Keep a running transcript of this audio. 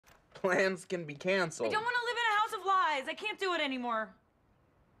plans can be canceled. I don't want to live in a house of lies. I can't do it anymore.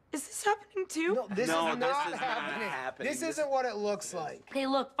 Is this happening too? No, this is not happening. This isn't what it looks like. Okay,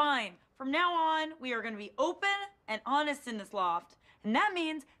 look, fine. From now on, we are going to be open and honest in this loft. And that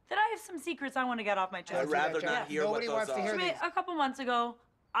means that I have some secrets I want to get off my chest. I'd rather not hear Nobody what wants those to are. hear Schmidt, these. a couple months ago,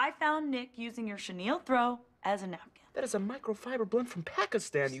 I found Nick using your chenille throw as a napkin. That is a microfiber blend from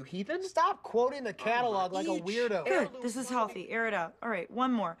Pakistan, you heathen. Stop quoting the catalog like a weirdo. Good, this is healthy. Air it out. All right,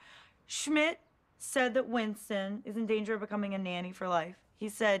 one more. Schmidt said that Winston is in danger of becoming a nanny for life. He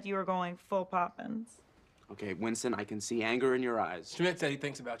said you were going full Poppins. Okay, Winston, I can see anger in your eyes. Schmidt said he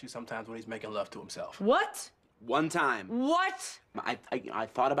thinks about you sometimes when he's making love to himself. What? One time. What? I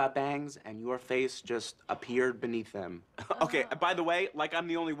thought about bangs, and your face just appeared beneath them. Okay, by the way, like I'm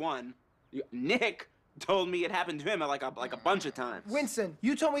the only one, Nick told me it happened to him like a bunch of times. Winston,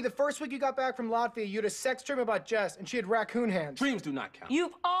 you told me the first week you got back from Latvia, you had a sex dream about Jess, and she had raccoon hands. Dreams do not count.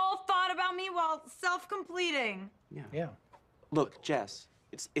 You've all thought about me while self-completing. Yeah. Look, Jess,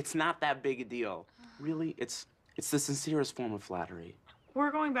 it's not that big a deal. Really, it's the sincerest form of flattery.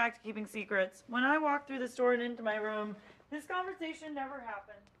 We're going back to keeping secrets. When I walked through the store and into my room, this conversation never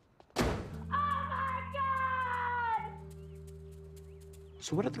happened. Oh my God!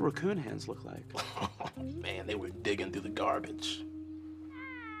 So what did the raccoon hands look like? Man, they were digging through the garbage.